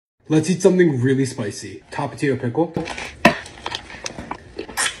Let's eat something really spicy. Top potato pickle.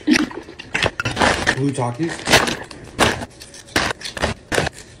 Blue Takis.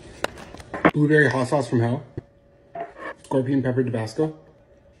 Blueberry hot sauce from hell. Scorpion pepper Tabasco.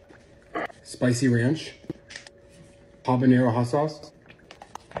 Spicy ranch. Habanero hot sauce.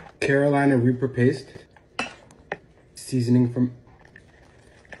 Carolina Reaper paste. Seasoning from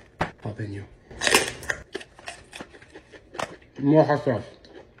jalapeno. More hot sauce.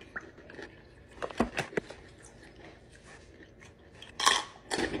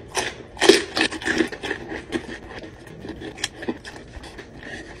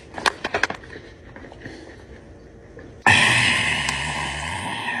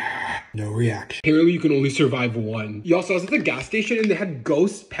 No reaction. Apparently you can only survive one. Y'all, so I was at the gas station and they had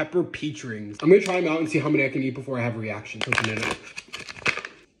ghost pepper peach rings. I'm gonna try them out and see how many I can eat before I have a reaction. So open it up.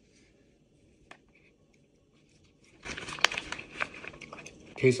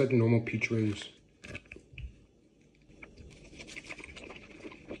 Tastes like normal peach rings.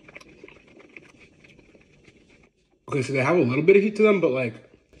 Okay, so they have a little bit of heat to them, but like,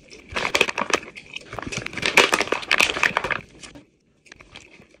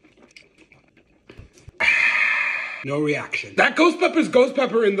 no reaction. That ghost pepper's ghost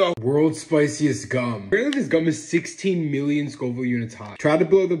pepper in the world's spiciest gum. Apparently this gum is 16 million Scoville units hot. Try to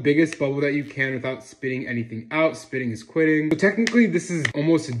blow the biggest bubble that you can without spitting anything out. Spitting is quitting. So technically this is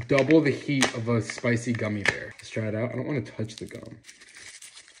almost double the heat of a spicy gummy bear. Let's try it out. I don't want to touch the gum.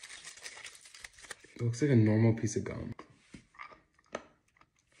 It looks like a normal piece of gum.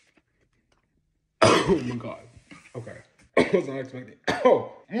 Oh my god. Okay. I was not expecting.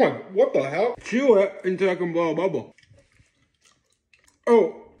 Oh my, what the hell? Chew it until I can blow a bubble.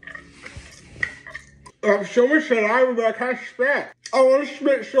 Oh. I have so much saliva, but I can't spit. I want to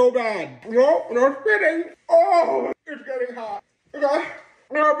spit so bad. No, no spitting. Oh, it's getting hot. Okay.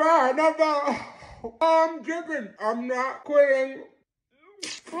 Not bad, not bad. I'm dripping. I'm not quitting.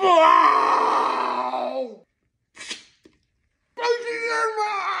 Wow.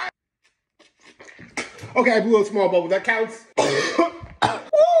 Okay, I blew a small bubble. That counts.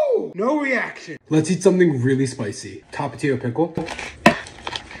 Woo! No reaction. Let's eat something really spicy. Top potato pickle.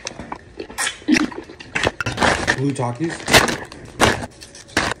 Blue Takis.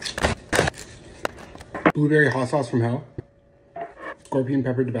 Blueberry hot sauce from hell. Scorpion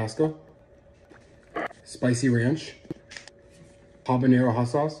pepper Tabasco. Spicy ranch. Habanero hot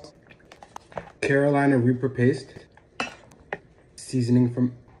sauce. Carolina Reaper paste. Seasoning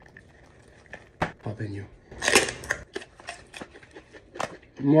from jalapeno.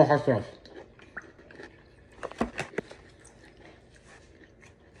 More hot sauce.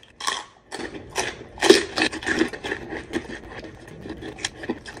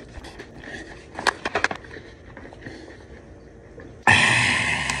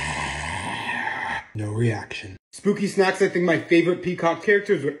 No reaction. Spooky snacks I think my favorite Peacock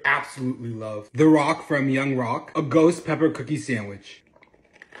characters would absolutely love. The Rock from Young Rock. A ghost pepper cookie sandwich.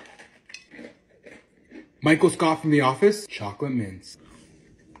 Michael Scott from The Office. Chocolate mints.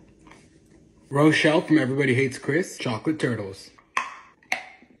 Rochelle from Everybody Hates Chris. Chocolate turtles.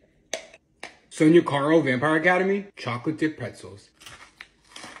 Sonia Caro, Vampire Academy. Chocolate dip pretzels.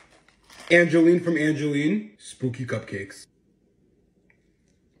 Angeline from Angeline. Spooky cupcakes.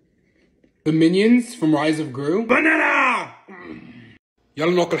 The Minions from Rise of Gru. Banana!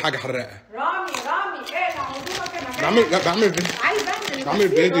 يلا ناكل حاجة حراقة. رامي اقلع هدومك انا بعمل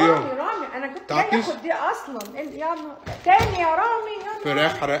فيديو. رامي انا كنت جاي اخد دي اصلا. يلا تاني يا رامي يلا.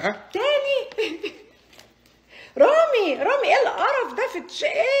 فراخ حراقة. تاني. رامي ايه القرف ده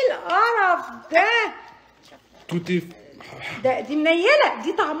ايه القرف ده؟ توتي. دي منيلة،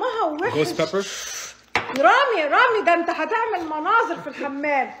 دي طعمها وحش. جوست بيبر. رامي ده انت هتعمل مناظر في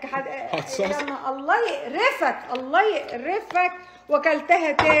الحمام. الله يقرفك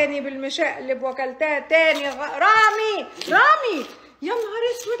وكلتها تاني بالمشقلب وكلتها تاني. رامي يا نهار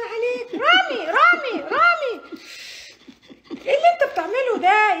اسود عليك. رامي ايه اللي انت بتعمله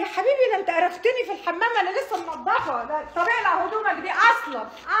ده يا حبيبي؟ ده انت قرفتني في الحمام، انا لسه منضفه. ده طب اقلع هدومك دي اصلا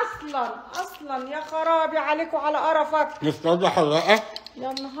يا خرابي عليك وعلى قرفك. مستردة حراقة.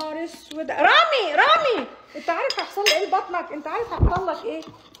 يا نهار اسود. رامي انت عارف هيحصل لي ايه لبطنك؟ انت عارف هيحصل لك ايه؟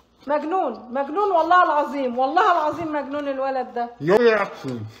 مجنون والله العظيم مجنون الولد ده. نو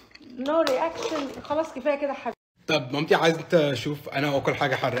رياكشن. خلاص كفايه كده حبيبي. طب مامتي عايزة تشوف انا باكل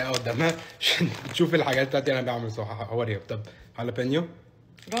حاجة حراقة قدامها عشان تشوف الحاجات بتاعتي انا بعمل صح. هوريها. طب هالابينيو.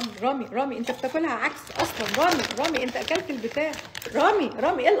 رامي انت بتاكلها عكس اصلا. رامي انت اكلت البتاع. رامي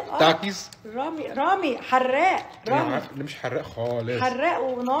ايه القرف؟ تاكيز. رامي حراق. رامي مش حراق خالص. حراق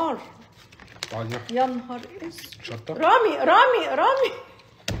ونار. يا نهار اسود. شطة. رامي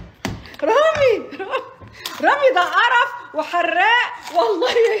ده قرف وحراق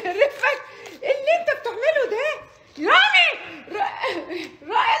والله يقرفك. ايه اللي انت بتعمله ده؟ رامي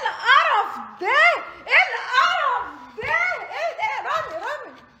ايه القرف ده؟ ايه القرف ده؟ ايه ده؟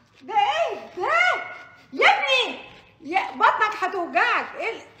 رامي ده ايه ده؟ يا ابني بطنك هتوجعك.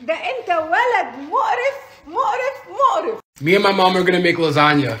 ايه ده؟ انت ولد مقرف. Me and my mom are gonna make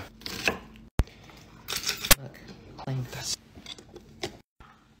lasagna. Look, playing with us.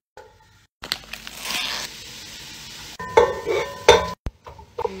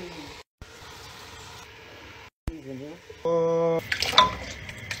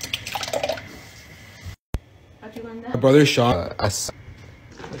 My brother shot us.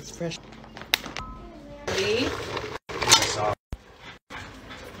 It's fresh. See?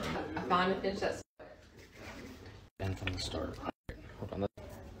 I found a fish that's Been from the start. Hold on.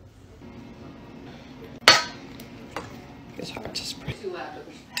 It's hard to spray. too loud.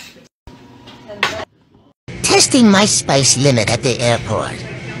 Testing my spice limit at the airport.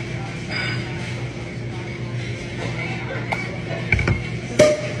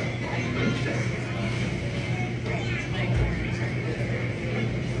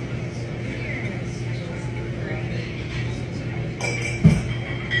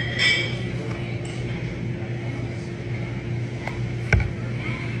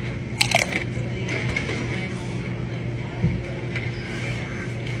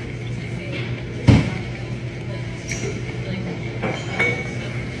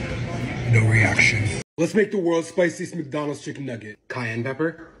 No reaction. Let's make the world's spiciest McDonald's chicken nugget. Cayenne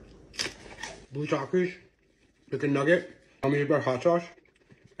pepper, blue chocolate, chicken nugget, Ramizeinn bar hot sauce,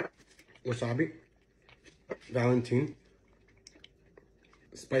 wasabi, Valentine,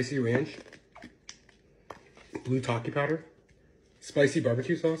 spicy ranch, blue taki powder, spicy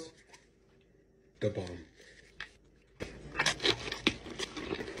barbecue sauce, the bomb.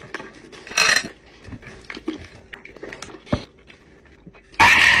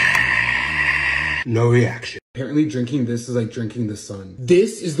 No reaction. Apparently drinking this is like drinking the sun.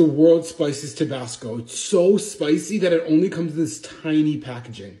 This is the world's spiciest Tabasco. It's so spicy that it only comes in this tiny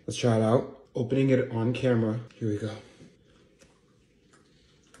packaging. Let's try it out. Opening it on camera. Here we go.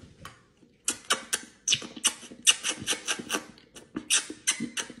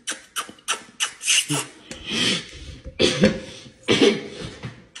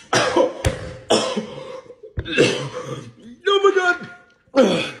 Oh my God.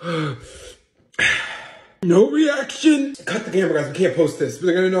 No reaction. Cut the camera, guys. We can't post this, but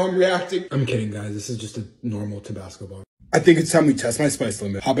they're gonna know I'm reacting. I'm kidding, guys. This is just a normal Tabasco bar. I think it's time we test my spice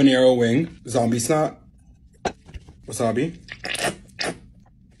limit. Habanero wing, zombie snot, wasabi,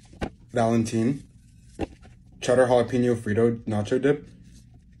 Valentine, cheddar jalapeno Frito nacho dip,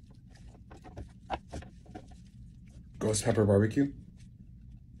 ghost pepper barbecue,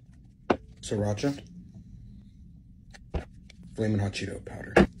 sriracha, flamin' hot Cheeto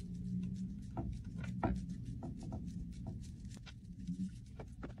powder.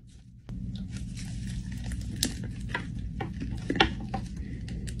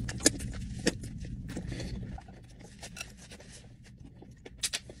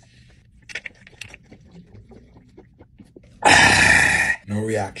 No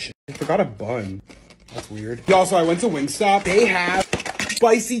reaction. I forgot a bun. That's weird. Also, I went to Wingstop. They have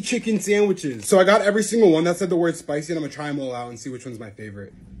spicy chicken sandwiches. So I got every single one that said the word spicy, and I'm gonna try them all out and see which one's my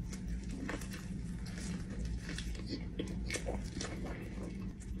favorite.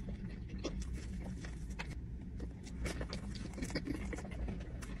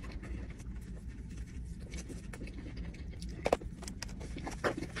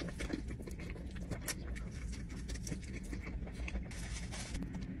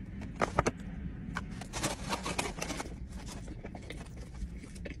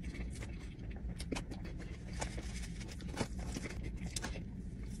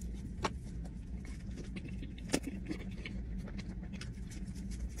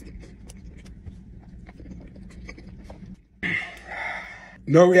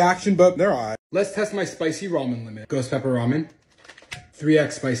 No reaction, but they're alright. Let's test my spicy ramen limit. Ghost pepper ramen,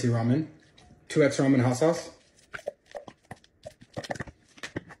 3x spicy ramen, 2x ramen hot sauce,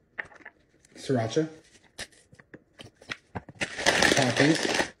 sriracha,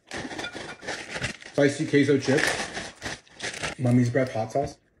 toppings, spicy queso chips, mummy's breath hot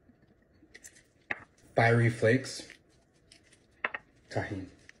sauce, fiery flakes, tahini,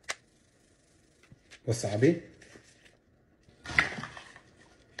 wasabi,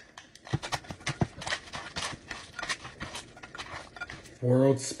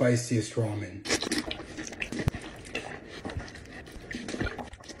 world's spiciest ramen.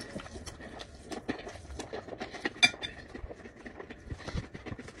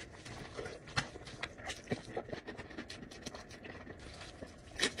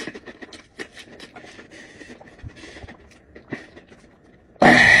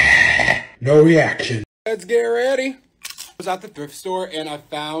 No reaction. Let's get ready. I was at the thrift store and I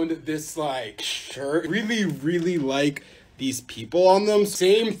found this like shirt. Really like these people on them.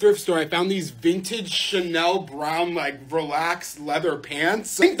 Same thrift store, I found these vintage Chanel brown like relaxed leather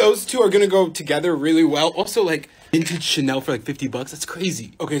pants. I think those two are gonna go together really well. Also like vintage Chanel for like 50 bucks. That's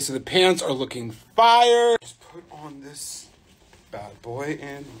crazy. Okay, so the pants are looking fire. Just put on this bad boy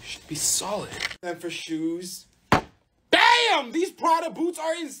and we should be solid. Then for shoes, bam! These Prada boots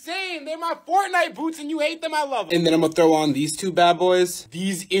are insane. They're my Fortnite boots and you hate them, I love them. And then I'm gonna throw on these two bad boys.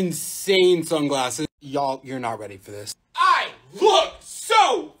 These insane sunglasses. Y'all, you're not ready for this. I look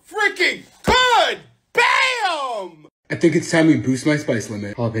so freaking good! Bam! I think it's time we boost my spice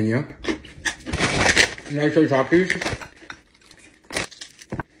limit. Jalapeno. Nacho Takis.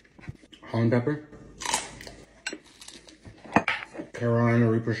 Holland pepper. Carolina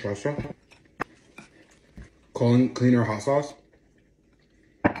Reaper salsa. Cleaner hot sauce.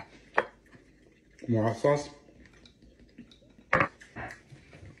 More hot sauce.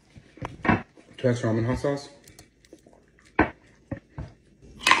 Best ramen hot sauce.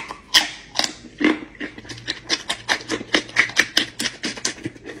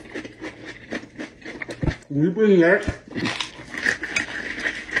 Reaper neck.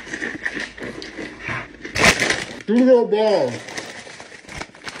 Two little balls.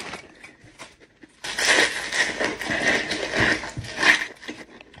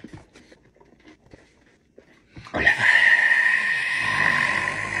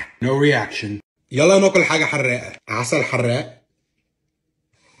 No reaction. يلا ناكل حاجة حراقة. عسل حراق.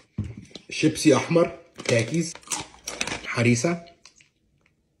 شيبسي أحمر. تاكيز. حريسة.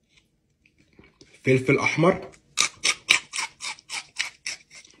 فلفل أحمر.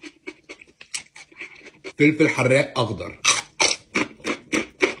 فلفل حراق أخضر.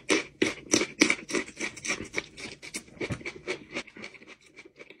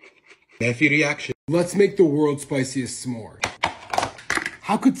 ما في reaction. Let's make the world's spiciest s'more.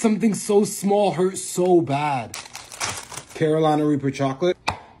 How could something so small hurt so bad? Carolina Reaper chocolate.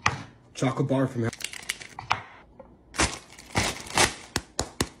 Chocolate bar from hell.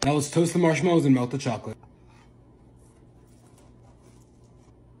 Now let's toast the marshmallows and melt the chocolate.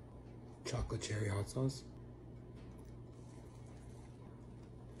 Chocolate cherry hot sauce.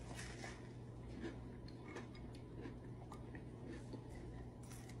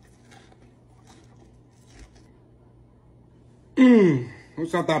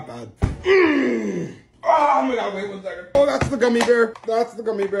 It's not that bad. Oh my god, wait 1 second. Oh, that's the gummy bear. That's the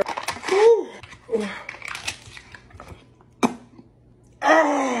gummy bear.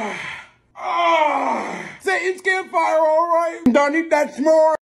 Satan's campfire, alright. Don't eat that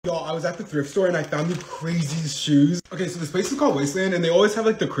s'more. Y'all, I was at the thrift store and I found the craziest shoes. Okay, so this place is called Wasteland and they always have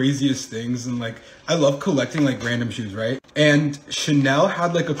like the craziest things and like, I love collecting like random shoes, right? And Chanel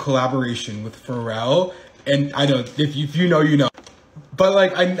had like a collaboration with Pharrell and I know, if you know, you know. But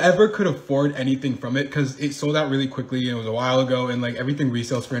like, I never could afford anything from it because it sold out really quickly and it was a while ago and like everything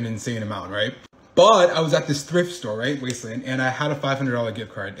resells for an insane amount, right? But I was at this thrift store, right, Wasteland, and I had a $500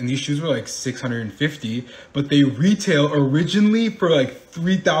 gift card and these shoes were like $650, but they retail originally for like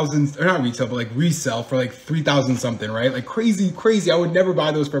 3,000, or not retail, but like resell for like 3,000 something, right? Like crazy. I would never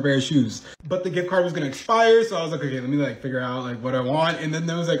buy those for a pair of shoes. But the gift card was gonna expire, so I was like, okay, let me like figure out like what I want. And then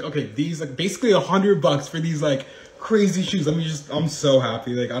there was like, okay, these like basically $100 for these like crazy shoes. I'm so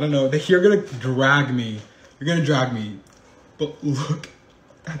happy. Like, I don't know, you're gonna drag me. You're gonna drag me. But look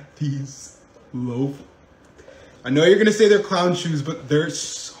at these loaf. I know you're gonna say they're clown shoes, but they're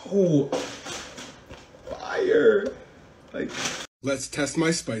so fire. Like, let's test my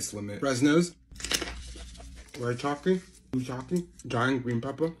spice limit. Fresno's, red chocolate, blue chocolate, giant green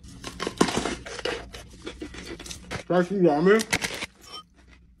pepper, spicy ramen,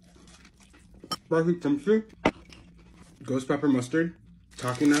 spicy kimchi, ghost pepper mustard,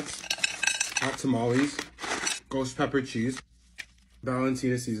 taki nuts, hot tamales, ghost pepper cheese,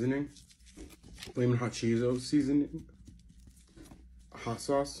 Valentina seasoning, flaming hot Cheeto seasoning, hot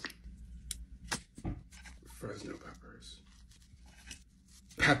sauce, Fresno peppers,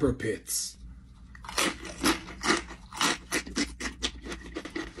 pepper pits.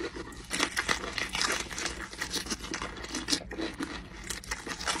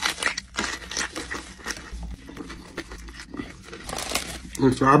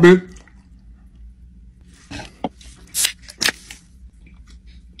 Let's grab it.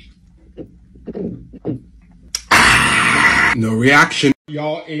 No reaction.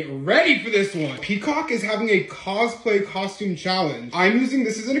 Y'all ain't ready for this one. Peacock is having a cosplay costume challenge. I'm using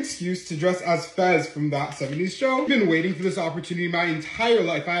this as an excuse to dress as Fez from that 70s show. I've been waiting for this opportunity my entire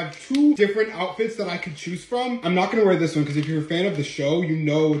life. I have 2 different outfits that I could choose from. I'm not gonna wear this one because if you're a fan of the show, you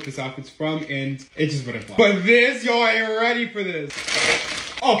know what this outfit's from and it just wouldn't fly. But this, y'all ain't ready for this.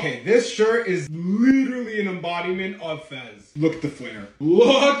 Okay, this shirt is literally an embodiment of Fez. Look at the flare.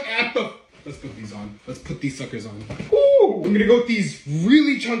 Look at the... Let's put these on. Let's put these suckers on. Ooh, I'm gonna go with these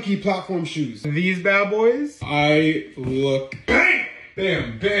really chunky platform shoes. These bad boys, I look bam,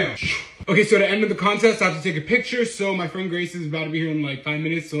 bam, bam. Okay, so to end of the contest, I have to take a picture. So my friend Grace is about to be here in like 5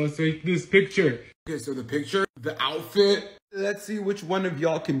 minutes. So let's take this picture. Okay, so the picture, the outfit. Let's see which one of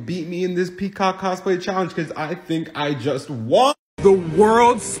y'all can beat me in this Peacock cosplay challenge because I think I just won the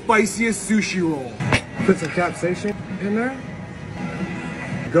world's spiciest sushi roll. Put some capsaicin in there.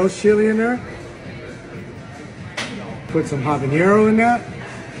 Ghost chili in there. Put some habanero in that.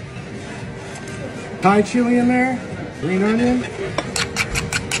 Thai chili in there. Green onion.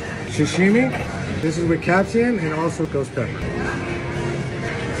 Sashimi. This is with capsaicin and also ghost pepper.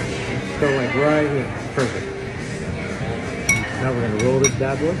 So like right here. Perfect. Now we're gonna roll this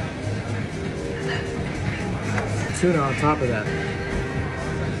bad boy. Tuna on top of that.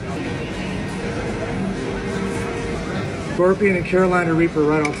 Scorpion and Carolina Reaper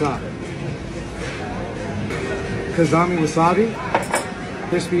right on top. Kazami wasabi.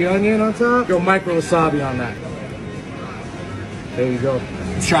 Crispy onion on top. Go micro wasabi on that. There you go.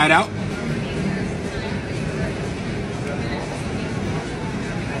 Let's try it out.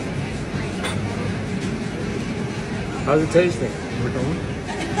 How's it tasting? We're going.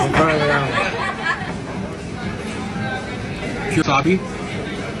 I'm trying it out. Pure wasabi.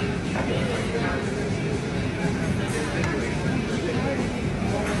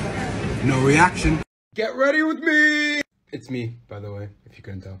 No reaction. Get ready with me. It's me, by the way, if you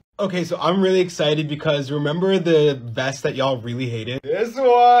couldn't tell. Okay, so I'm really excited because remember the vest that y'all really hated? This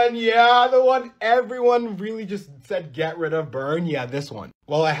one, yeah, the one everyone really just said get rid of, burn. Yeah, this one.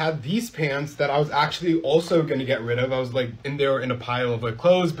 Well, I had these pants that I was actually also gonna get rid of. I was like in there in a pile of like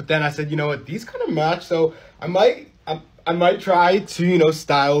clothes, but then I said, you know what, these kind of match, so I might try to, you know,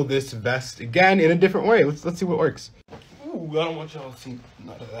 style this vest again in a different way. Let's see what works. Ooh, I don't want y'all to see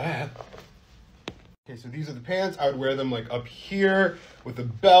none of that. Okay, so these are the pants. I would wear them like up here with a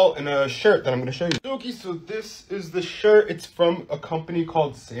belt and a shirt that I'm gonna show you. Okay, so this is the shirt. It's from a company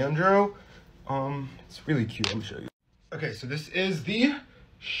called Sandro. It's really cute. Let me show you. Okay, so this is the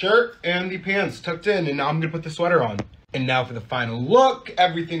shirt and the pants tucked in, and now I'm gonna put the sweater on. And now for the final look,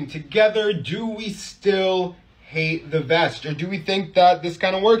 everything together. Do we still hate the vest, or do we think that this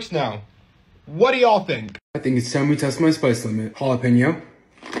kind of works now? What do y'all think? I think it's time we test my spice limit. Jalapeno.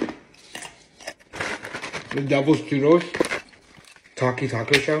 The Devil's Churros, Taki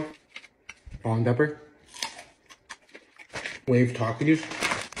Taco Shell, Lemon Pepper, Wave Takis,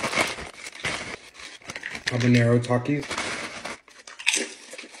 Habanero Takis,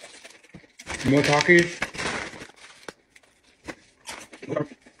 more Takis,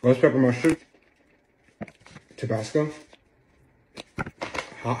 Roast Pepper Mustard, Tabasco,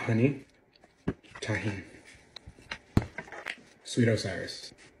 Hot Honey, Tahini, Sweet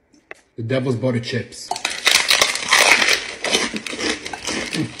Osiris, the Devil's Butter Chips.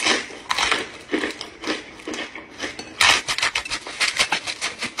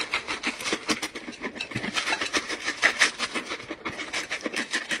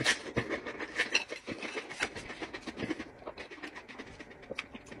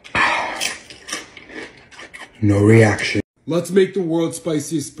 No reaction. Let's make the world's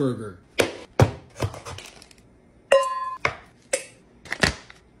spiciest burger.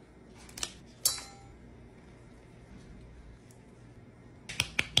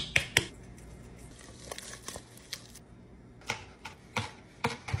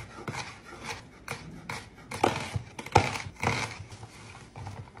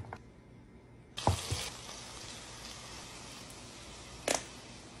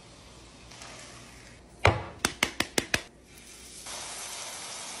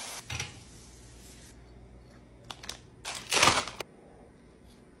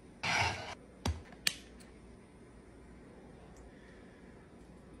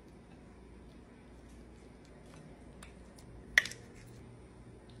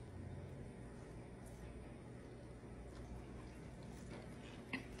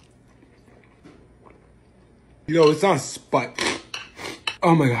 Yo, it's not spot.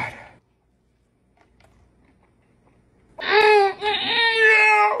 Oh my god. Oh,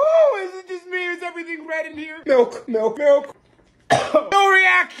 is it just me? Is everything red in here? Milk, milk, milk. No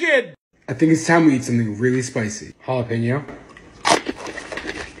reaction! I think it's time we eat something really spicy. Jalapeno.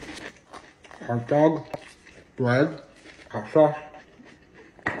 hot dog, bread, hot sauce,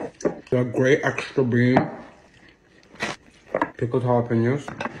 the great extra bean, pickled jalapenos,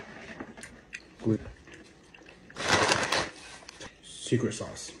 secret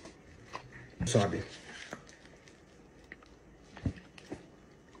sauce, wasabi.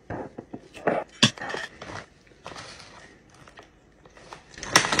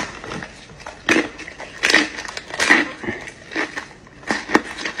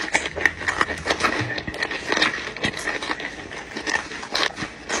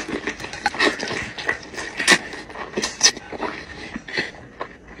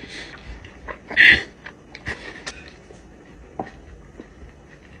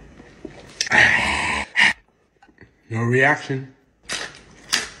 No reaction.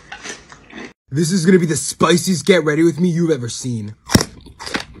 This is gonna be the spiciest get ready with me you've ever seen.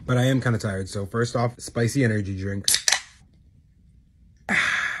 But I am kind of tired, so first off, spicy energy drink. I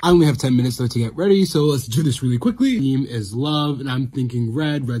only have 10 minutes left to get ready, so let's do this really quickly. Theme is love, and I'm thinking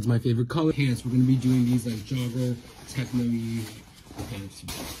red. Red's my favorite color. Pants, we're gonna be doing these like jogger, techno-y pants.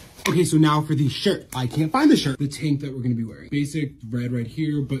 Okay, so now for the shirt. I can't find the shirt. The tank that we're gonna be wearing. Basic red right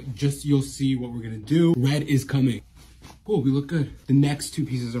here, but just you'll see what we're gonna do. Red is coming. Oh, we look good. The next two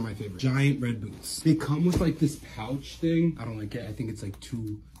pieces are my favorite. Giant red boots. They come with like this pouch thing. I don't like it. I think it's like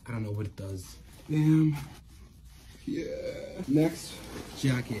too, I don't know what it does. Damn. Yeah. Next,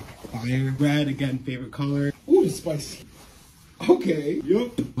 jacket. Fire. Red, again, favorite color. Ooh, it's spicy. Okay.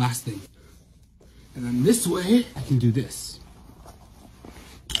 Yup. Last thing. And then this way, I can do this.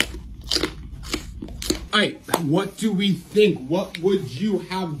 All right, what do we think? What would you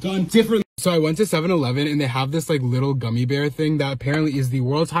have done differently? So I went to 7-Eleven and they have this like little gummy bear thing that apparently is the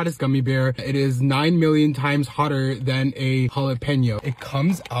world's hottest gummy bear. It is 9 million times hotter than a jalapeno. It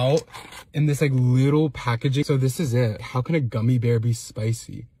comes out in this like little packaging. So this is it. How can a gummy bear be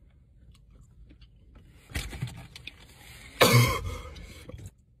spicy?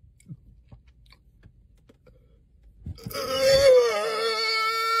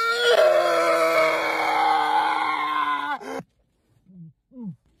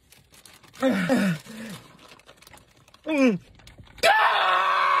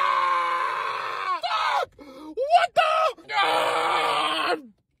 What the?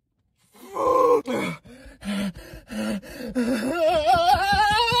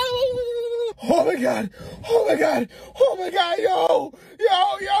 Oh my god! Oh my god! Oh my god! Yo! What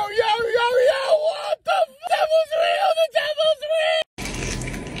the? Devil's real! The devil's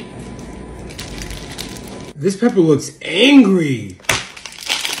real! This pepper looks angry.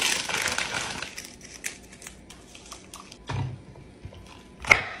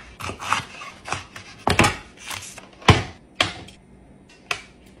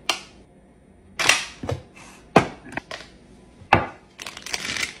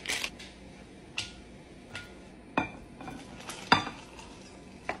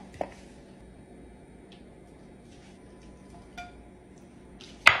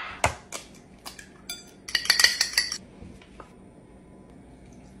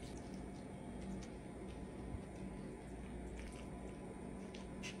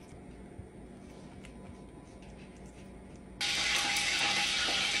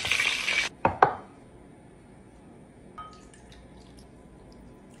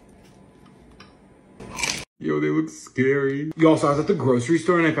 Yo, they look scary. Yo, so I was at the grocery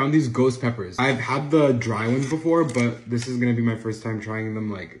store and I found these ghost peppers. I've had the dry ones before, but this is gonna be my first time trying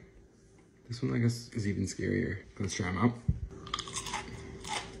them. Like, this one I guess is even scarier. Let's try them out.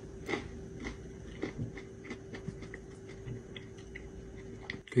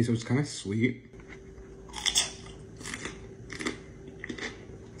 Okay, so it's kind of sweet.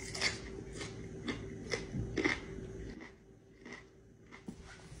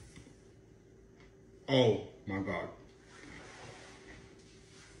 Oh my god.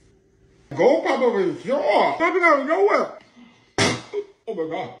 Go pop over the jaw. Popping out of nowhere. Oh my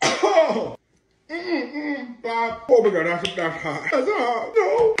god. Oh, oh my god, that's hot. That's hot.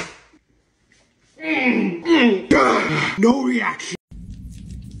 No. No reaction.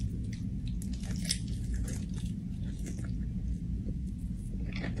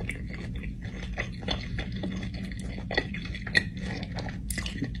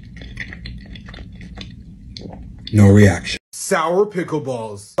 No reaction. Sour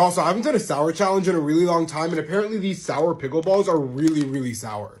pickleballs. Also, I haven't done a sour challenge in a really long time, and apparently these sour pickleballs are really, really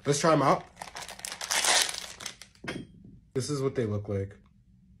sour. Let's try them out. This is what they look like.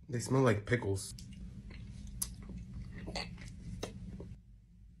 They smell like pickles.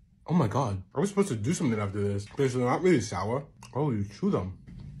 Oh my god. Are we supposed to do something after this? Okay, so they're not really sour. Oh, you chew them.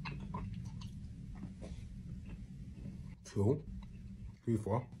 2, 3,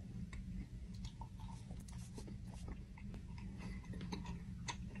 4.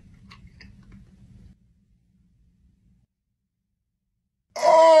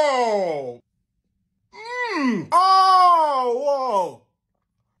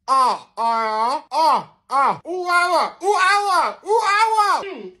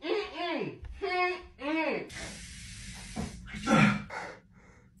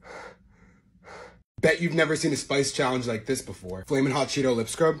 bet you've never seen a spice challenge like this before. Flamin' Hot Cheeto lip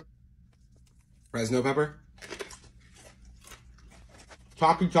scrub. Fresno pepper.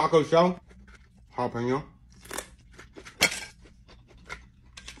 Taco shell. Jalapeno.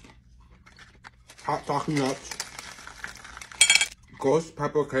 Hot taco nuts. Ghost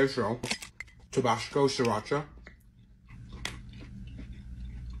pepper queso. Tabasco sriracha.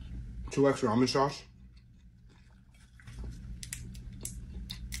 2x ramen sauce.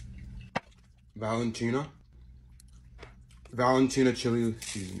 Valentina chili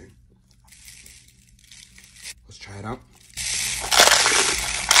seasoning. Let's try it out.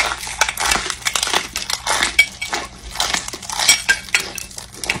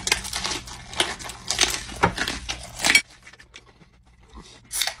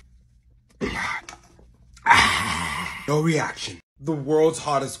 No reaction. The world's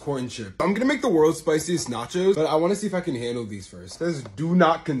hottest corn chip. I'm gonna make the world's spiciest nachos, but I wanna see if I can handle these first. It says do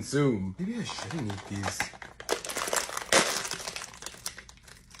not consume. Maybe I shouldn't eat these.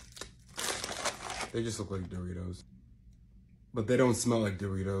 They just look like Doritos. But they don't smell like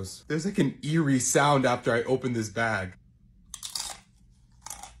Doritos. There's like an eerie sound after I open this bag.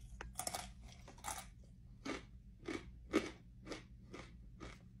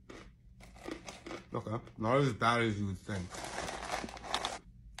 Okay, not as bad as you would think.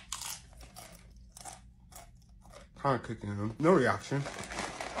 Kind of kicking in. No reaction.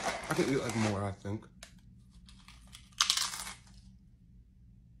 I could eat like more, I think.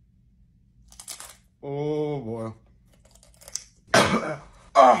 Oh boy. No,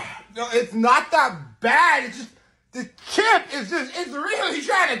 it's not that bad. It's just the chip is it's really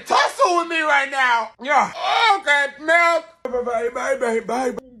trying to tussle with me right now. Yeah. Okay, milk.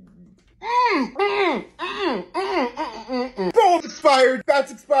 Bye. Oh, expired.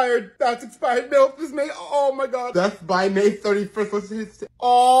 That's expired. Milk is made. Oh my god. That's by May 31st. Let's hit.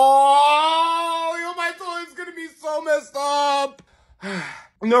 Oh, yo, my toilet's gonna be so messed up.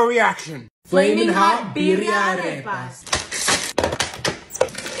 No reaction. Flaming hot birria arepas.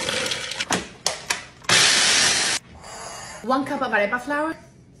 One cup of arepa flour.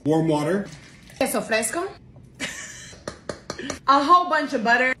 Warm water. Queso fresco. A whole bunch of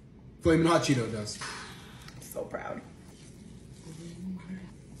butter. Flamin' Hot Cheeto dust. So proud.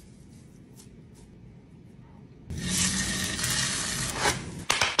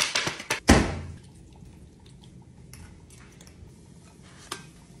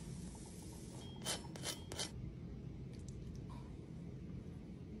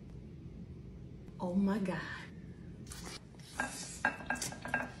 Oh my god.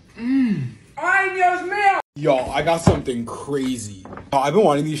 Ay, Dios mío! Yo, I got something crazy. I've been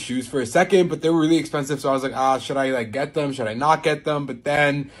wanting these shoes for a second, but they were really expensive. So I was like, should I like get them? Should I not get them? But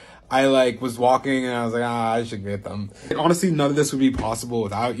then I like was walking and I was like, I should get them. Like, honestly, none of this would be possible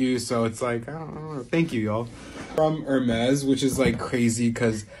without you. So it's like, I don't know. Thank you, y'all. From Hermes, which is like crazy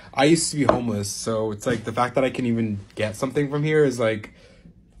because I used to be homeless. So it's like the fact that I can even get something from here is like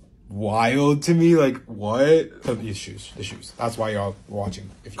wild to me. Like, what? The shoes. That's why y'all watching.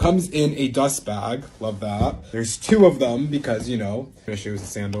 It comes in a dust bag. Love that. There's 2 of them because, you know, I'm gonna show you the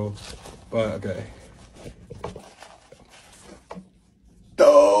sandal. But okay.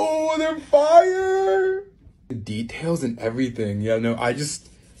 Oh, they're fire! The details and everything. Yeah, no,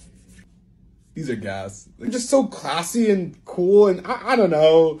 these are gas. They're just so classy and cool, and I don't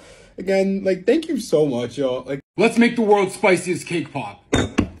know. Again, like, thank you so much, y'all. Like, let's make the world's spiciest cake pop.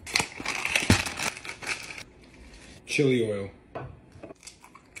 Chili oil.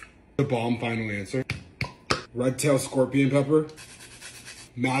 The bomb final answer. Red tail scorpion pepper.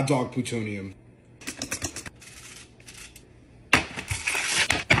 Mad dog plutonium.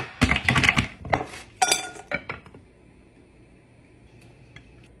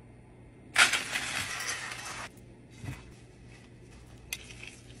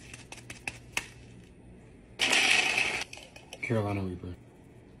 Carolina Reaper.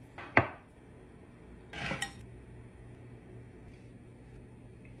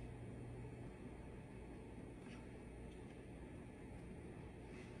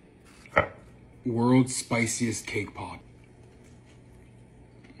 World's spiciest cake pop.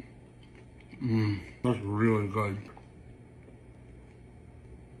 That's really good.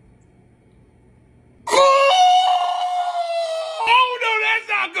 Oh no, that's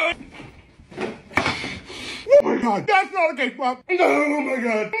not good! Oh my god, that's not a cake pop! No, oh my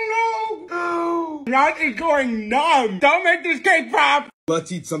god. No! That is going numb! Don't make this cake pop!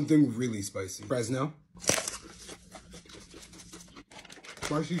 Let's eat something really spicy. Fresno.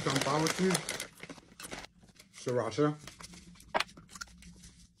 Spicy sunflower seeds. Sriracha.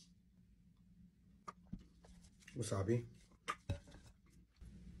 Wasabi.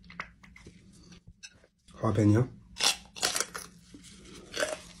 jalapeno,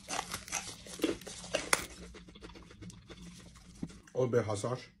 a little bit of hot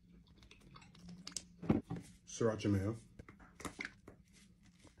sauce, sriracha mayo,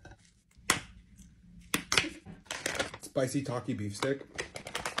 spicy taki beef stick,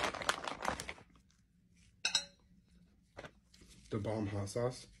 the bomb hot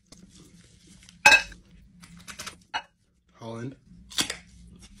sauce, Holland,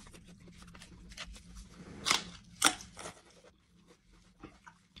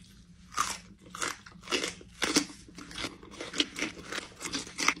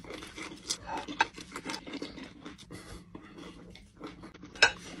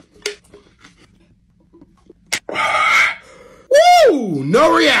 woo!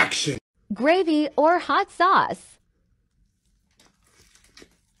 No reaction. Gravy or hot sauce?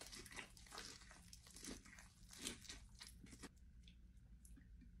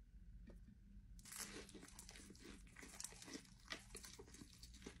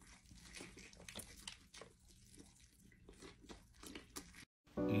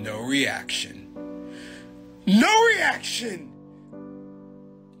 No reaction. No reaction.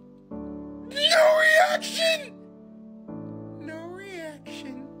 No reaction. No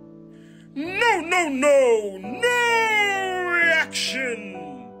reaction. No, no, no. No reaction.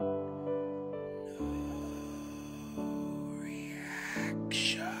 No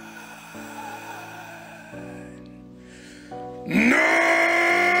reaction. No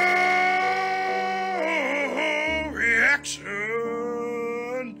reaction.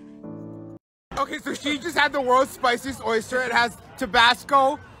 Okay, so she just had the world's spiciest oyster. It has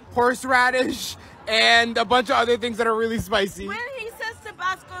Tabasco, horseradish, and a bunch of other things that are really spicy. When he says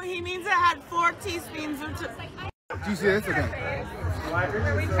Tabasco, he means it had 4 teaspoons of Do you see this? Okay.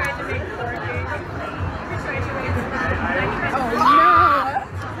 Are we trying to make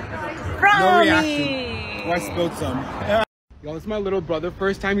No reaction. Oh, I spilled some. Yo, this is my little brother.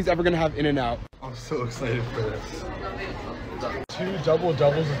 First time he's ever gonna have In-N-Out. I'm so excited for this. 2 double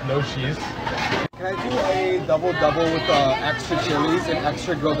doubles with no cheese. Can I do a double double with extra chilies and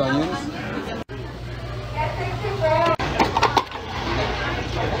extra grilled onions?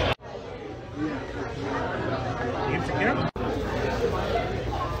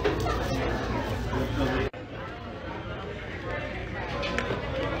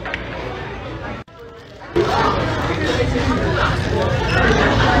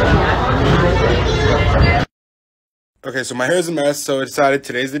 Okay, so my hair is a mess, so I decided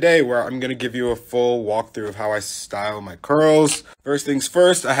today's the day where I'm going to give you a full walkthrough of how I style my curls. First things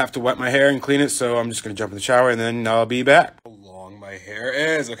first, I have to wet my hair and clean it, so I'm just going to jump in the shower and then I'll be back. How long my hair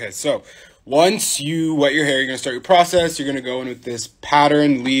is. Okay, so once you wet your hair, you're going to start your process. You're going to go in with this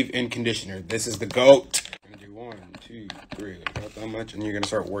pattern leave-in conditioner. This is the GOAT. I'm going to do 1, 2, 3, like not that much, and you're going to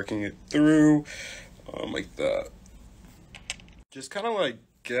start working it through like that. Just kind of like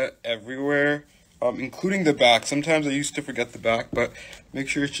get everywhere. Including the back. Sometimes I used to forget the back, but make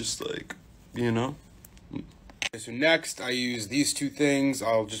sure it's just like, you know. Okay, so next I use these 2 things.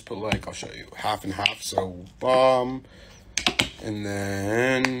 I'll just put like, I'll show you, half and half. So bomb, and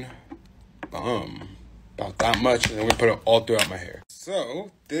then bomb. About that much, and then we put it all throughout my hair.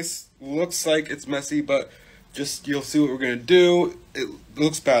 So this looks like it's messy, but just, you'll see what we're gonna do. It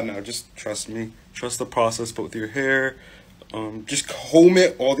looks bad now, just trust me. Trust the process, but with your hair. Just comb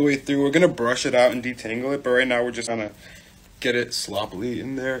it all the way through. We're gonna brush it out and detangle it, but right now we're just gonna get it sloppily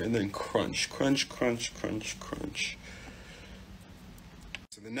in there and then crunch, crunch, crunch, crunch, crunch.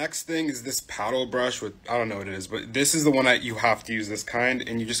 So the next thing is this paddle brush with, I don't know what it is, but this is the one that you have to use, this kind,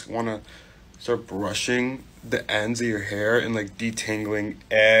 and you just wanna start brushing the ends of your hair and like detangling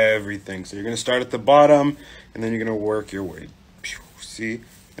everything. So you're gonna start at the bottom and then you're gonna work your way, see?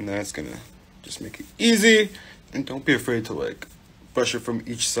 And then it's gonna just make it easy. And don't be afraid to like brush it from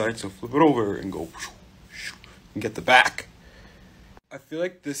each side. So flip it over and go and get the back. I feel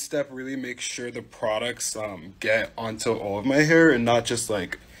like this step really makes sure the products get onto all of my hair and not just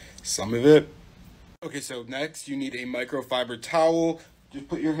like some of it. Okay, so next you need a microfiber towel. Just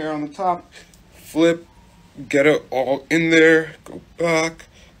put your hair on the top, flip, get it all in there, go back,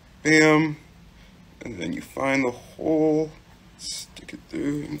 bam, and then you find the hole, stick it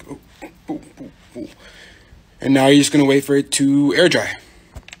through and go boom, boom, boom. And now you're just gonna wait for it to air dry.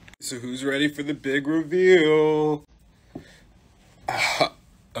 So who's ready for the big reveal?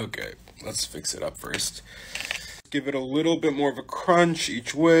 Okay, let's fix it up first. Give it a little bit more of a crunch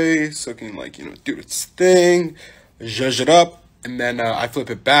each way so it can like, you know, do its thing. Zhuzh it up, and then I flip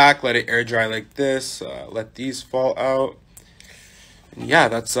it back, let it air dry like this. Let these fall out. And yeah,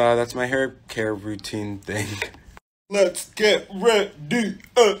 that's my hair care routine thing. Let's get ready.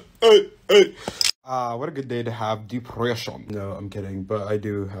 What a good day to have depression. No, I'm kidding, but I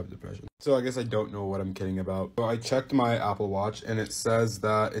do have depression. So I guess I don't know what I'm kidding about. So I checked my Apple Watch and it says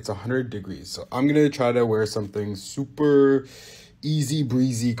that it's 100 degrees. So I'm gonna try to wear something super easy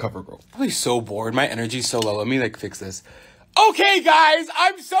breezy cover girl. I'm really so bored. My energy's so low. Let me like fix this. Okay, guys,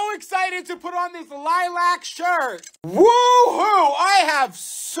 I'm so excited to put on this lilac shirt. Woohoo! I have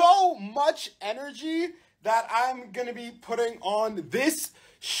so much energy that I'm gonna be putting on this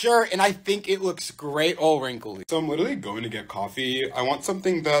shirt, and I think it looks great all wrinkly. So I'm literally going to get coffee. I want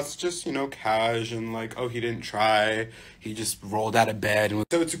something that's just, you know, cash and like, oh, he didn't try. He just rolled out of bed.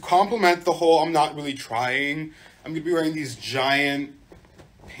 So to complement the whole I'm not really trying, I'm gonna be wearing these giant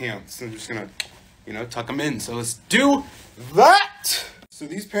pants. I'm just gonna, you know, tuck them in. So let's do that. So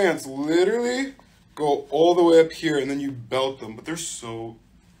these pants literally go all the way up here and then you belt them, but they're so...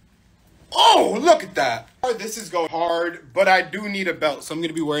 Oh, look at that. This is going hard, but I do need a belt. So I'm going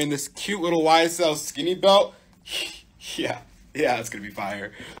to be wearing this cute little YSL skinny belt. Yeah, it's going to be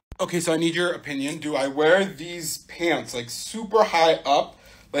fire. Okay, so I need your opinion. Do I wear these pants like super high up,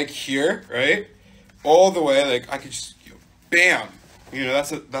 like here, right? All the way, like I could just, you know, bam. You know,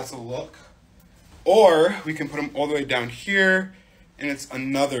 that's a look. Or we can put them all the way down here and it's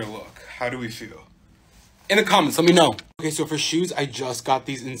another look. How do we feel? In the comments, let me know. Okay, so for shoes, I just got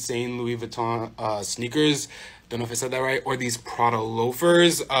these insane Louis Vuitton sneakers. Don't know if I said that right. Or these Prada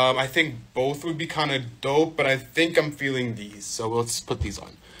loafers. I think both would be kind of dope, but I think I'm feeling these. So let's put these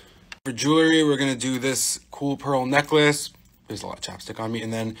on. For jewelry, we're going to do this cool pearl necklace. There's a lot of chapstick on me.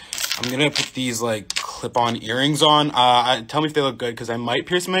 And then I'm going to put these like clip-on earrings on. Tell me if they look good because I might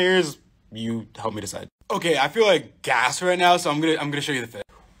pierce my ears. You help me decide. Okay, I feel like gas right now, so I'm gonna show you the fit.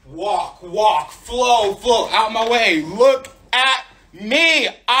 Walk, flow, out my way. Look at me.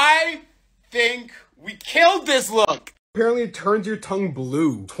 I think we killed this look. Apparently it turns your tongue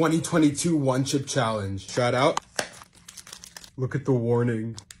blue. 2022 One Chip Challenge. Try it out. Look at the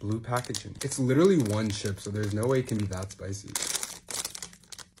warning. Blue packaging. It's literally one chip, so there's no way it can be that spicy.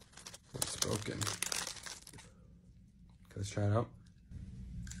 It's broken. Let's try it out.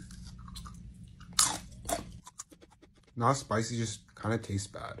 Not spicy, just kind of tastes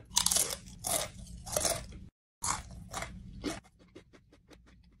bad.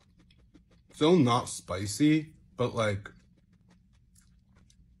 Still not spicy, but like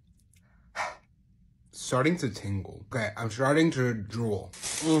starting to tingle. Okay, I'm starting to drool.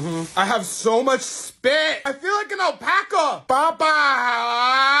 I have so much spit. I feel like an alpaca.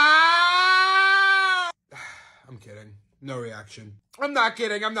 I'm kidding. No reaction. I'm not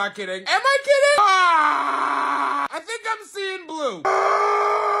kidding. Am I kidding? I think I'm seeing blue.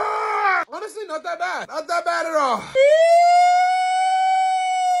 Honestly, not that bad. Not that bad at all.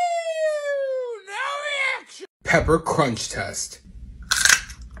 No reaction. Pepper crunch test.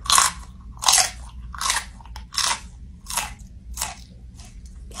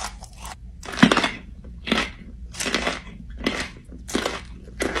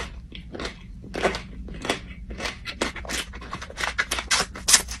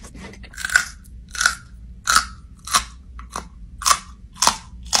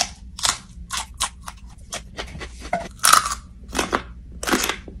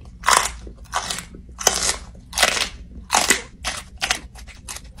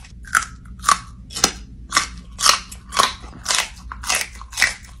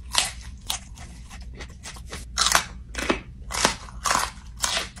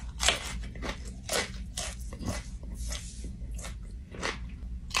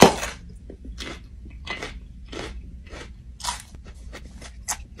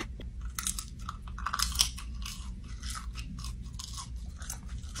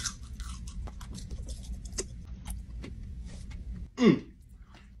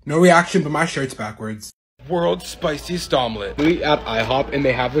 No reaction, but my shirt's backwards. World's spiciest omelet. We eat at IHOP and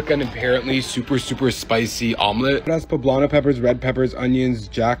they have like an apparently super spicy omelet. It has poblano peppers, red peppers, onions,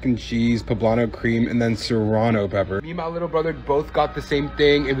 jack and cheese, poblano cream, and then serrano pepper. Me and my little brother both got the same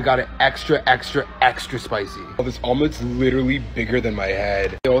thing and we got it extra spicy. Well, this omelet's literally bigger than my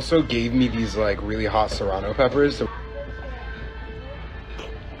head. They also gave me these like really hot serrano peppers. So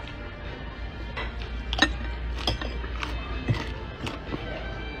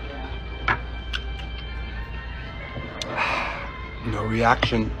no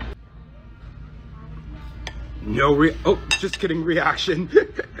reaction. Oh, just kidding, reaction.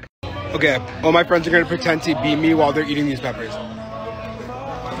 Okay, all my friends are gonna pretend to be me while they're eating these peppers.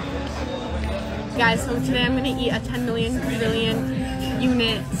 Guys, so today I'm gonna eat a 10 million quadrillion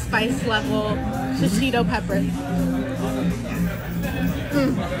unit spice level Tostito pepper.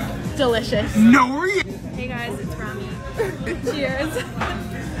 Delicious. No reaction. Hey guys, it's Rami. Cheers.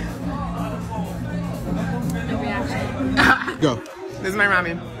 Go. This is my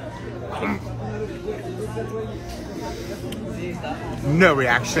ramen. No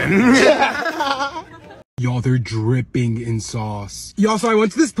reaction. Y'all, they're dripping in sauce. Y'all, so I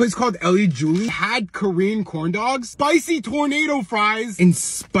went to this place called Ellie Julie, had Korean corn dogs, spicy tornado fries, and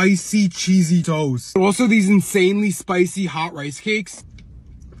spicy cheesy toast. Also these insanely spicy hot rice cakes.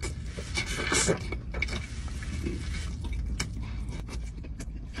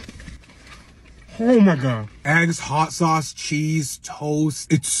 Oh my God. Eggs, hot sauce, cheese,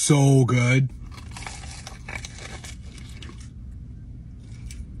 toast. It's so good.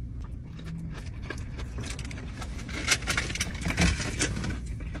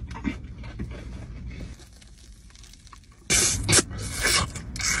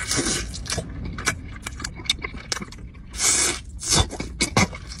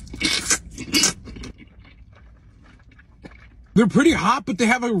 They're pretty hot, but they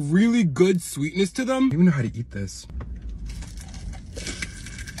have a really good sweetness to them. I don't even know how to eat this.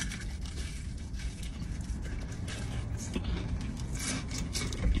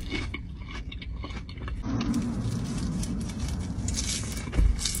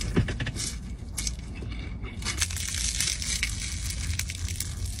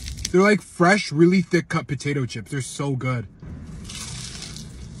 They're like fresh, really thick cut potato chips. They're so good.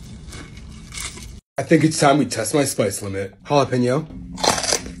 I think it's time we test my spice limit. Jalapeno.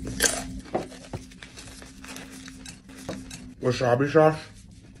 Wasabi sauce.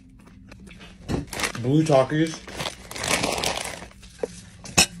 Blue Takis.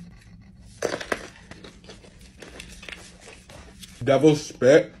 Devil's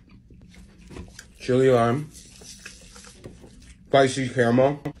Spit. Chili lime. Spicy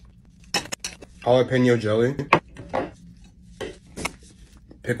caramel. Jalapeno jelly.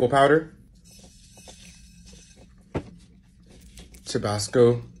 Pickle powder.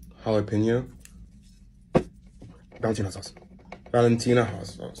 Tabasco jalapeno. Valentina hot sauce. Valentina hot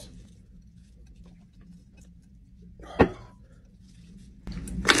sauce.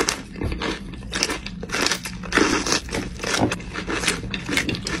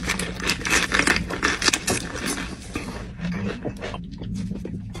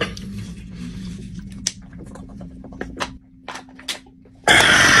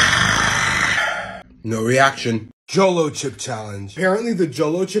 No reaction. Jolo chip challenge. Apparently the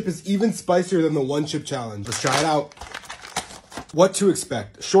Jolo chip is even spicier than the one chip challenge. Let's try it out. What to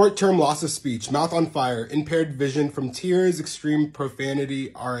expect? Short-term loss of speech, mouth on fire, impaired vision from tears, extreme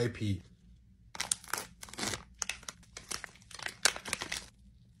profanity, RIP.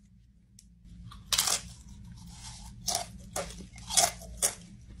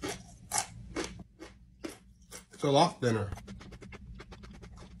 It's a lot thinner.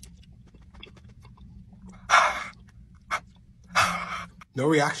 No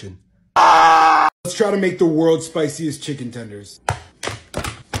reaction. Let's try to make the world's spiciest chicken tenders.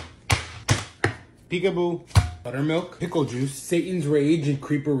 Peekaboo, buttermilk, pickle juice, Satan's Rage, and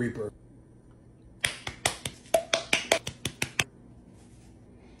Creeper Reaper.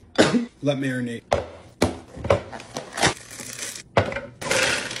 Let marinate.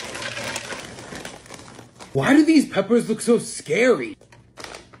 Why do these peppers look so scary?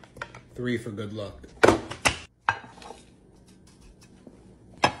 3 for good luck.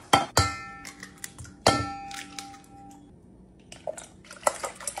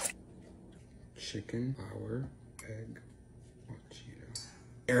 Chicken, flour, egg, Cheeto.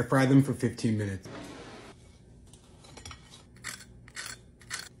 Air fry them for 15 minutes.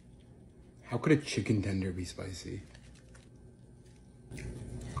 How could a chicken tender be spicy?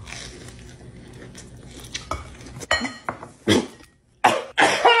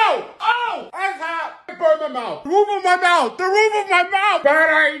 Mouth. The roof of my mouth! The roof of my mouth!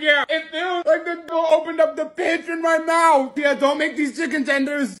 Bad idea! It feels like the door opened up the pinch in my mouth! Yeah, don't make these chicken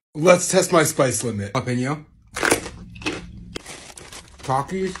tenders! Let's test my spice limit. Jalapeno.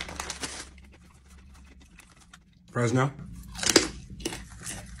 Takis. Fresno.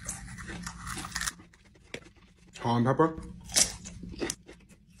 Salt and pepper.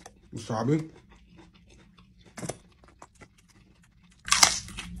 Wasabi.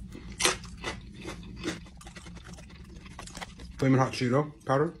 Flamin' hot Cheeto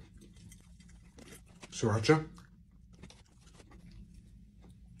powder. Sriracha.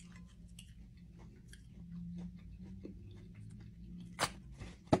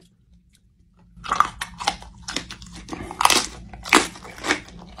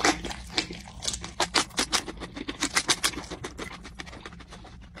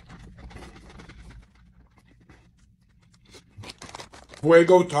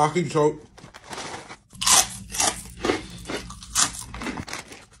 Fuego Taki Soap.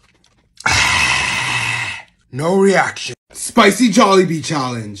 No reaction. Spicy Jollibee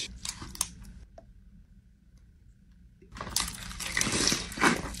challenge.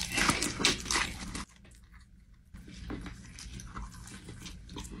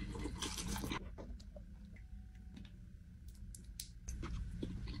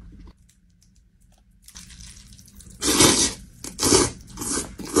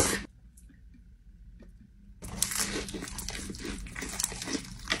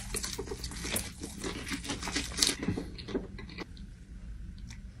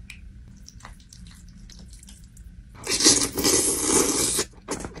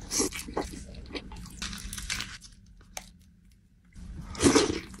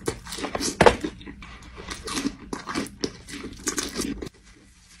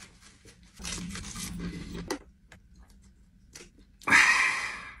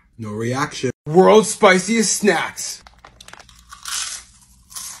 No reaction. World's spiciest snacks.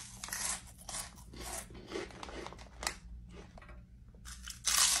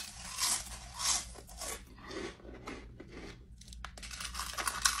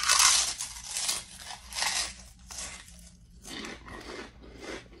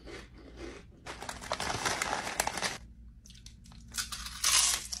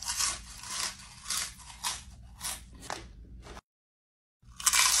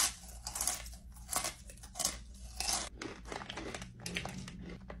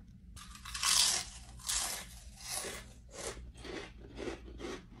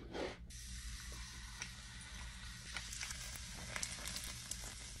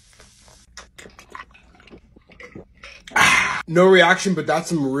 No reaction, but that's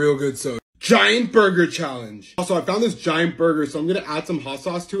some real good soda. Giant burger challenge. Also, I found this giant burger, so I'm gonna add some hot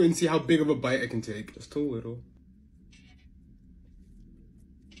sauce to it and see how big of a bite I can take. Just a little.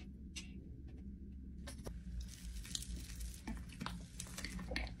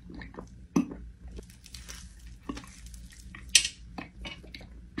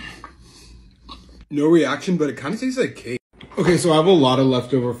 No reaction, but it kind of tastes like cake. Okay, so I have a lot of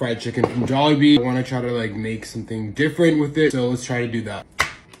leftover fried chicken from Jollibee. I want to try to like make something different with it, so let's try to do that.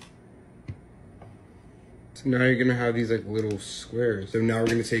 So now you're gonna have these like little squares. So now we're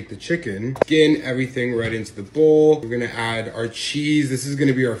gonna take the chicken, skin everything right into the bowl. We're gonna add our cheese. This is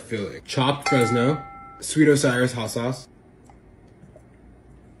gonna be our filling. Chopped Fresno, Sweet Osiris hot sauce,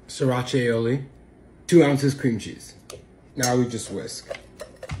 sriracha aioli, 2 ounces cream cheese. Now we just whisk.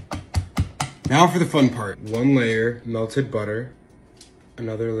 Now for the fun part. 1 layer melted butter,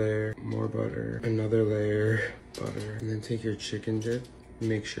 another layer, more butter, another layer, butter, and then take your chicken dip,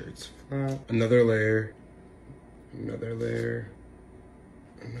 make sure it's flat, another layer, another layer,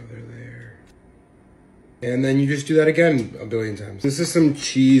 another layer. And then you just do that again a billion times. This is some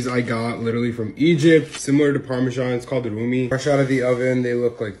cheese I got literally from Egypt, similar to Parmesan. It's called Rumi. Fresh out of the oven, they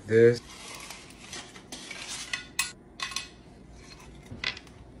look like this.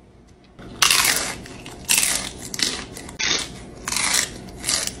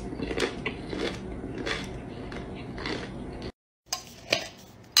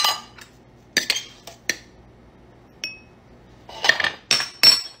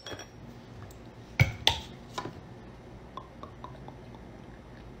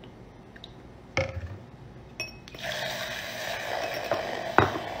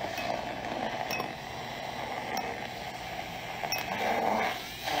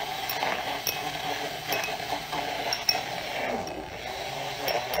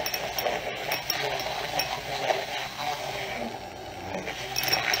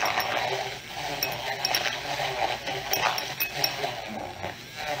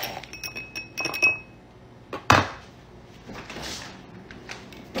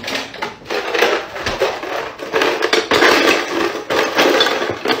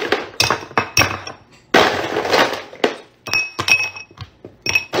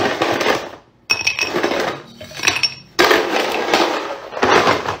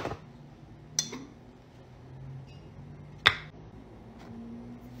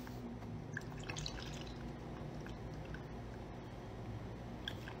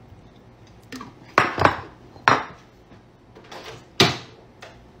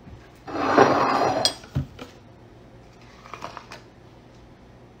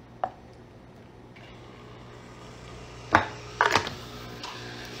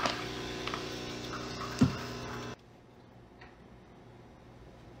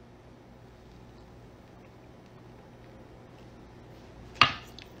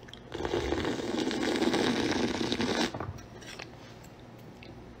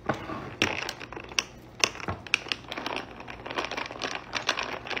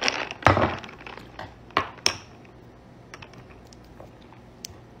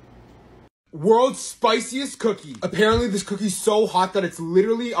 World's spiciest cookie. Apparently this cookie's so hot that it's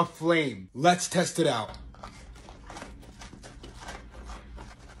literally a flame. Let's test it out.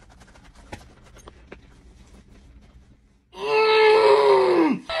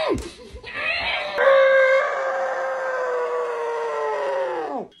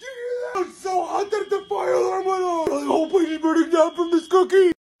 It's so hot that the fire alarm went off. The whole place is burning down from this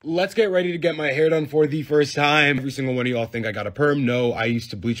cookie. Let's get ready to get my hair done for the first time. Every single one of y'all think I got a perm. No, I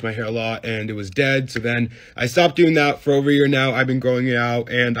used to bleach my hair a lot and it was dead. So then I stopped doing that for over a year now. I've been growing it out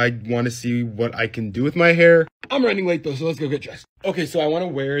and I want to see what I can do with my hair. I'm running late though, so let's go get dressed. Okay, so I want to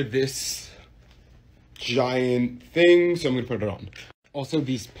wear this giant thing, so I'm gonna put it on. Also,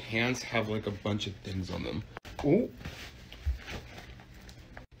 these pants have like a bunch of things on them. Ooh.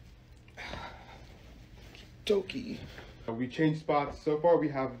 Dokie. We changed spots. So far we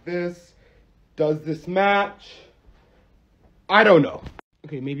have this. Does this match? I don't know.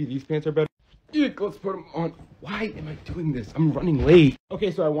 Okay, maybe these pants are better. Eek, let's put them on. Why am I doing this? I'm running late. Okay,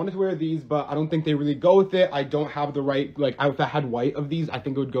 so I wanted to wear these, but I don't think they really go with it. I don't have the right, like, if I had white of these, I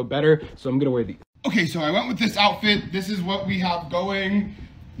think it would go better. So I'm gonna wear these. Okay, so I went with this outfit. This is what we have going.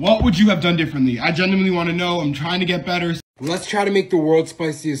 What would you have done differently? I genuinely want to know. I'm trying to get better. Let's try to make the world's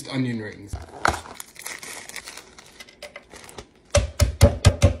spiciest onion rings.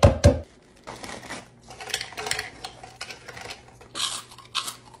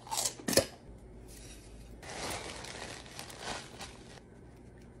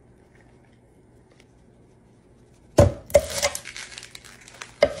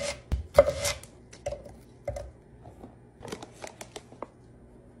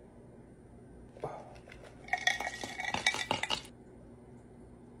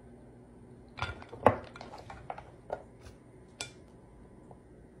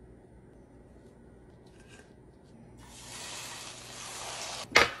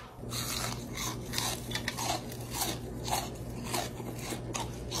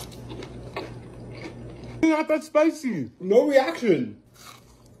 Not that spicy. No reaction.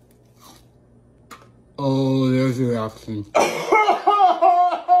 Oh, there's a reaction. 1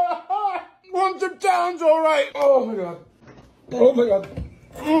 pounds, all right. Oh my god. Oh my god.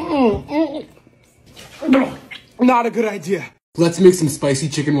 Not a good idea. Let's make some spicy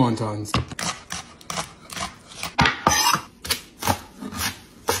chicken wontons.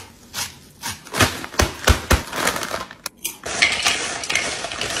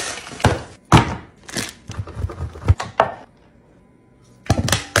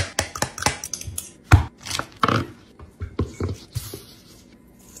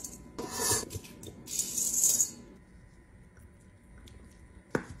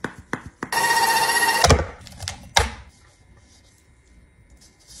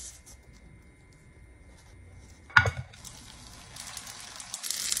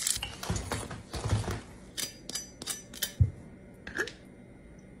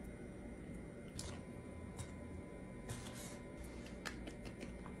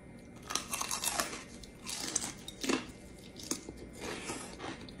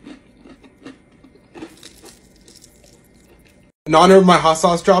 In honor of my hot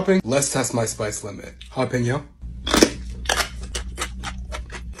sauce dropping, let's test my spice limit. Jalapeno.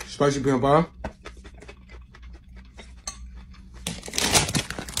 Spicy peanut butter.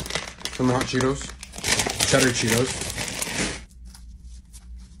 Some hot Cheetos. Cheddar Cheetos.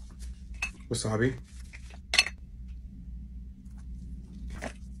 Wasabi.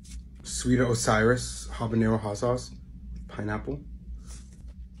 Sweet Osiris habanero hot sauce. Pineapple.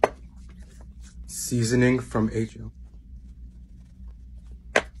 Seasoning from HO.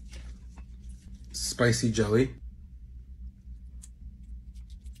 Spicy jelly.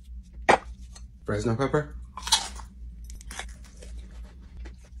 Fresno pepper.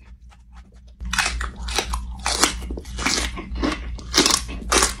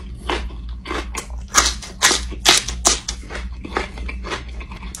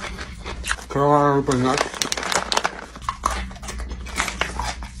 Carolina Reaper nuts.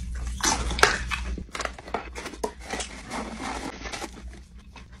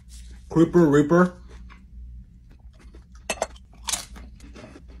 Creeper Reaper.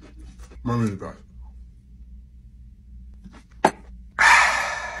 Mommy's back.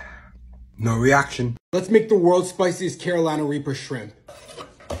 No reaction. Let's make the world's spiciest Carolina Reaper shrimp.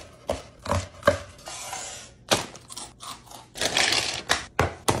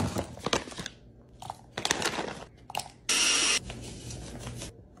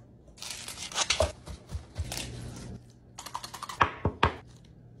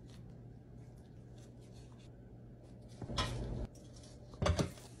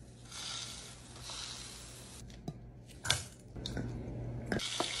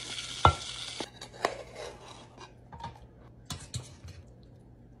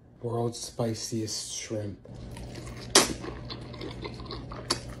 World's spiciest shrimp.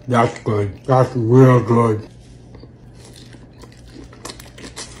 That's good. That's real good.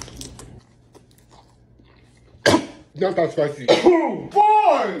 Not that spicy. Oh,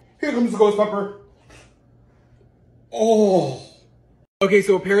 boy! Here comes the ghost pepper. Oh. Okay,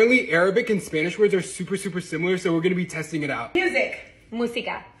 so apparently Arabic and Spanish words are super similar, so we're gonna be testing it out. Music.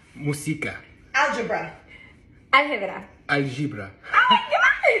 Música. Música. Algebra. Álgebra. Algebra. Oh my god!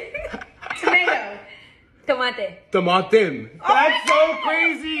 Tomato. Tomate. Tomatem. That's so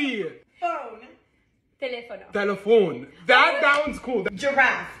crazy! Phone. Teléfono. Telephone. That one's cool.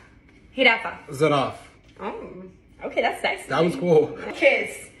 Giraffe. Jirafa. Zaraf. Oh, okay, that's sexy. That one's cool.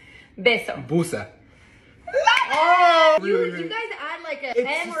 Kiss. Beso. Busa. Oh! You guys add like a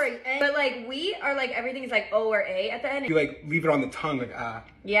M or an N, but like we are like everything is like O or A at the end. You like leave it on the tongue like ah.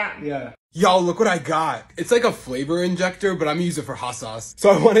 Yeah. Yeah. Yo, look what I got. It's like a flavor injector, but I'm gonna use it for hot sauce. So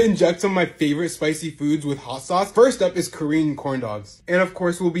I want to inject some of my favorite spicy foods with hot sauce. First up is Korean corn dogs. And of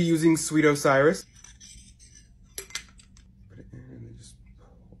course, we'll be using Sweet Osiris. Put it in and then just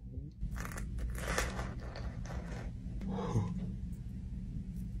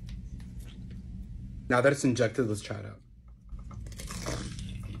Now that it's injected, let's try it out.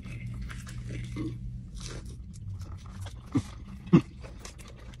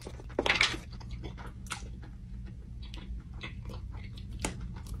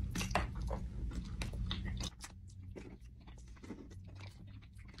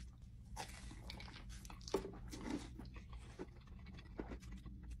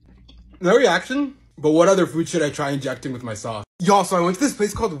 No reaction? But what other food should I try injecting with my sauce? Y'all, so I went to this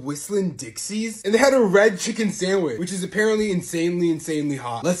place called Whistling Dixie's, and they had a red chicken sandwich, which is apparently insanely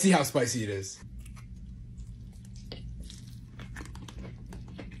hot. Let's see how spicy it is.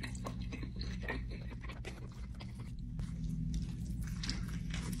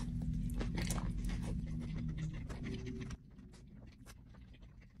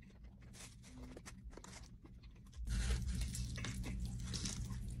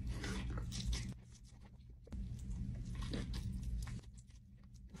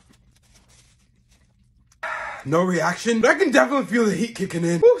 No reaction, but I can definitely feel the heat kicking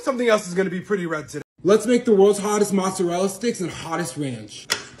in. Woo, something else is gonna be pretty red today. Let's make the world's hottest mozzarella sticks and hottest ranch.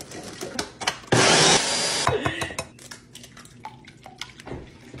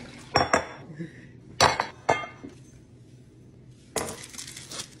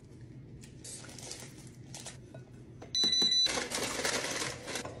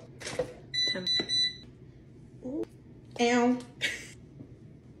 Ow.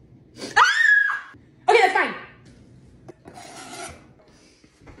 Okay, that's fine.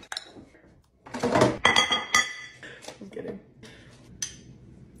 I'm kidding.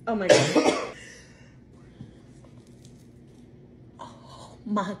 Oh my god. Oh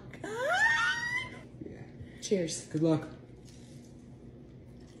my god. Yeah. Cheers. Good luck.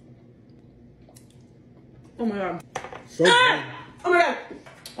 Oh my god. So good. Oh my god.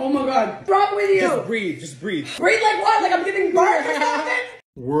 Oh my god. What's wrong with you? Just breathe, just breathe. Breathe like what? Like I'm getting burned or something?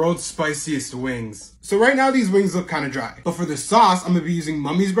 World's spiciest wings. So right now these wings look kind of dry. But for the sauce, I'm gonna be using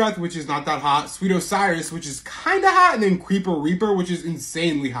Mummy's Breath, which is not that hot, Sweet Osiris, which is kind of hot, and then Creeper Reaper, which is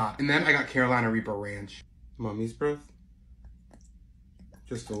insanely hot. And then I got Carolina Reaper Ranch. Mummy's Breath.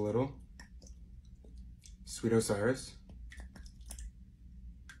 Just a little. Sweet Osiris.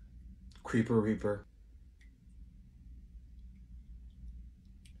 Creeper Reaper.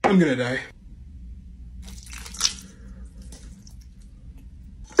 I'm gonna die.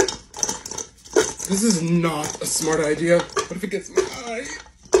 This is not a smart idea. What if it gets my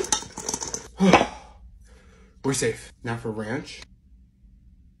eye? We're safe. Now for ranch.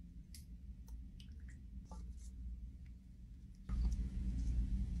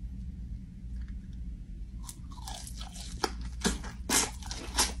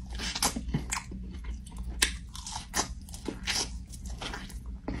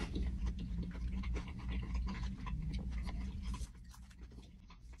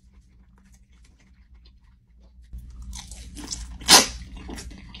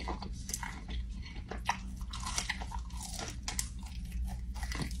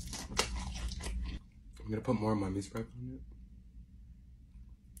 I'm gonna put more Mummy's Breath on it.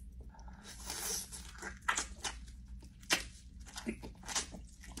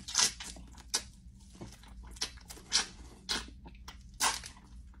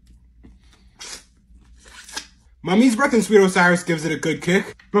 Mummy's Breath and Sweet Osiris gives it a good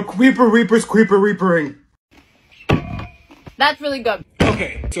kick, but Creeper Reaper's Creeper Reapering. That's really good.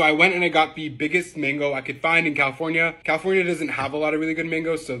 Okay, so I went and I got the biggest mango I could find in California. California doesn't have a lot of really good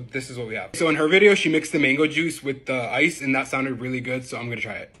mangoes, so this is what we have. So in her video, she mixed the mango juice with the ice, and that sounded really good, so I'm gonna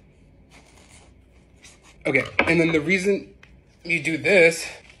try it. Okay, and then the reason you do this,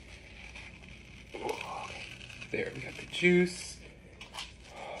 there, we got the juice.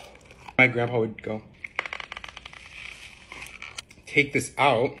 My grandpa would go, take this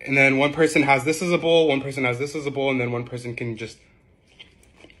out, and then one person has this as a bowl, one person has this as a bowl, and then one person can just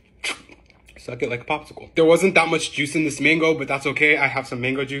suck it like a popsicle. There wasn't that much juice in this mango, but that's okay. I have some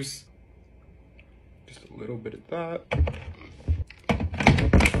mango juice. Just a little bit of that.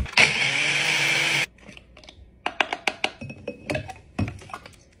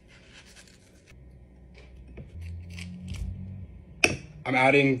 I'm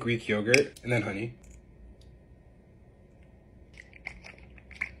adding Greek yogurt and then honey.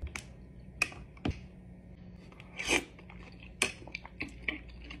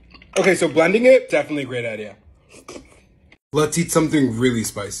 Okay, so blending it, definitely a great idea. Let's eat something really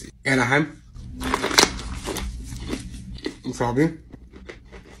spicy. Anaheim. Wasabi.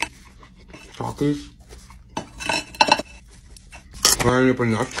 Takis. Pineapple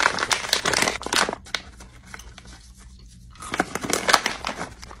nuts.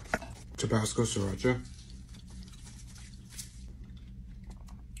 Tabasco sriracha.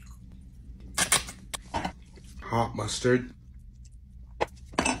 Hot mustard.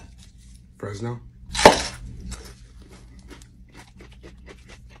 Fresno.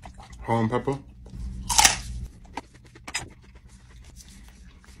 Holland pepper.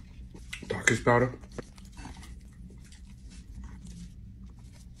 Takis powder.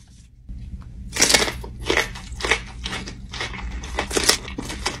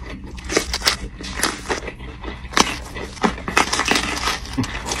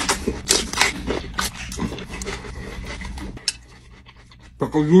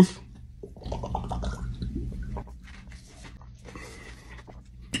 Pickle juice.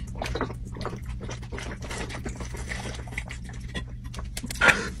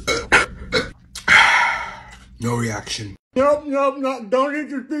 No reaction. Nope, don't eat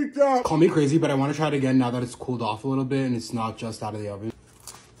your pizza. Call me crazy, but I want to try it again now that it's cooled off a little bit and it's not just out of the oven.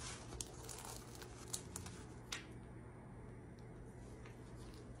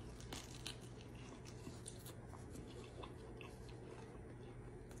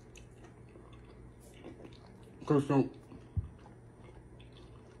 Okay, so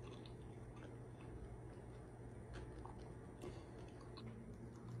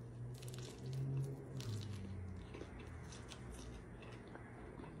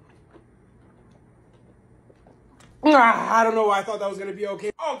I don't know why I thought that was gonna be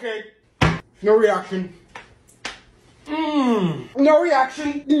okay. Okay. No reaction. No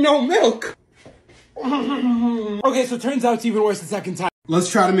reaction. No milk. Okay, so it turns out it's even worse the second time. Let's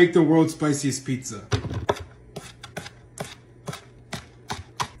try to make the world's spiciest pizza.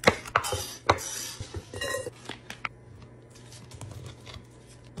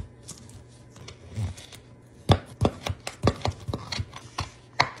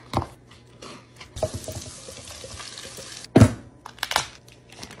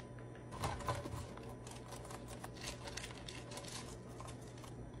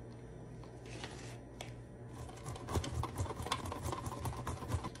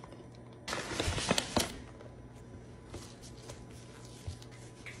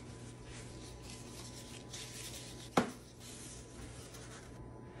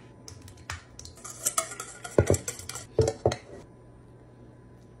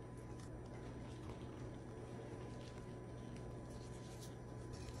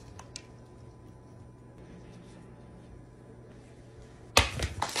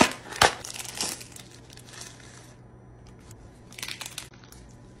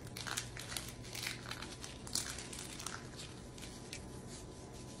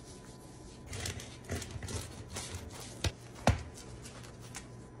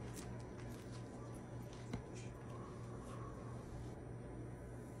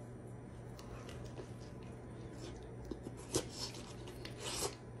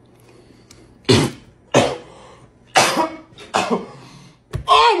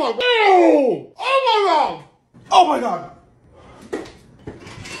 Oh my god! Oh my god! Oh my god!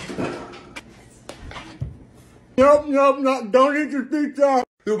 Nope, don't eat your pizza!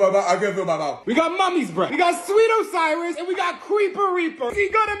 I can't feel my mouth. We got Mummy's breath, we got Sweet Osiris, and we got Creeper Reaper. Is he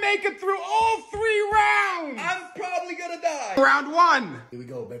gonna make it through all 3 rounds? I'm probably gonna die. Round 1. Here we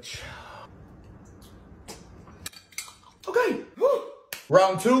go, bitch. Okay.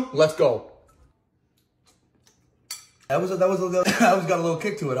 Round 2, let's go. That was got a little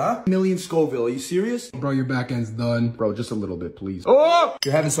kick to it, huh? Million Scoville, are you serious? Bro, your back end's done. Bro, just a little bit, please. Oh!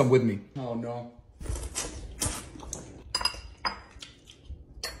 You're having some with me. Oh no.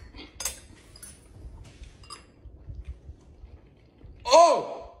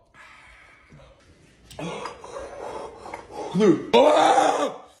 Oh! absolute.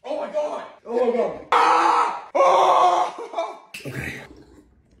 Oh my god. Oh my god. Ah! Okay.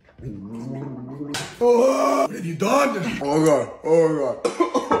 Oh, what have you done? Oh my god. Oh my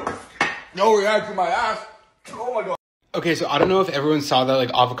god. No reaction to my ass. Oh my god. Okay, so I don't know if everyone saw that like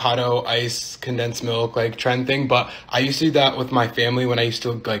avocado ice condensed milk like trend thing, but I used to do that with my family when I used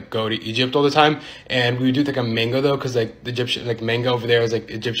to like go to Egypt all the time, and we would do like a mango though, because like the Egyptian like mango over there is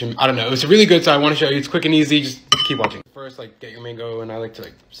like Egyptian. I don't know, it was really good, so I want to show you. It's quick and easy. Just keep watching. First, like get your mango, and I like to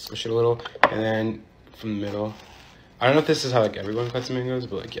like squish it a little, and then from the middle. I don't know if this is how like everyone cuts mangoes,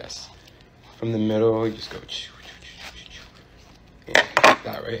 but like yes, from the middle you just go and like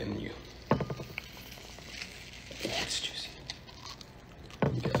that, right, and you. It's juicy.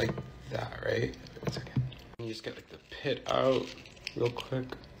 You get like that, right? Wait a second. You just get like the pit out real quick.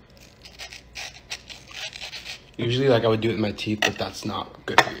 Usually like I would do it with my teeth, but that's not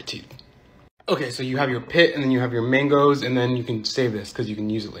good for your teeth. Okay, so you have your pit and then you have your mangoes, and then you can save this because you can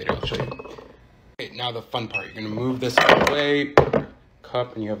use it later. I'll show you. Okay, now the fun part. You're gonna move this out of the way,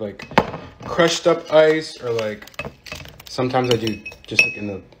 cup, and you have like crushed up ice, or like sometimes I do just like in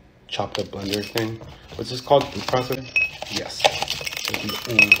the chopped up blender thing. What's this called? Food processor? Yes.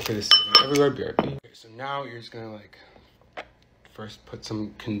 Okay, this is everywhere. BRB. Okay, so now you're just gonna like first put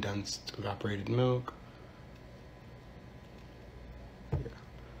some condensed evaporated milk. Yeah.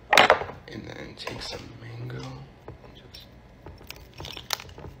 And then take some mango.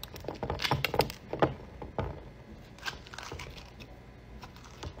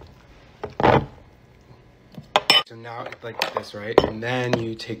 So now it's like this, right? And then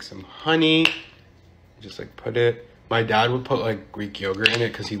you take some honey. Just like put it. My dad would put like Greek yogurt in it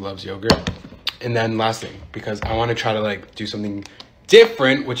because he loves yogurt. And then last thing, because I want to try to like do something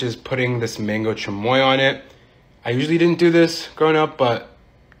different, which is putting this mango chamoy on it. I usually didn't do this growing up, but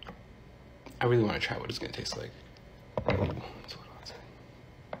I really want to try what it's gonna taste like. Ooh, that's a little outside.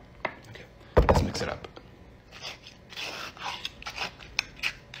 Okay, let's mix it up.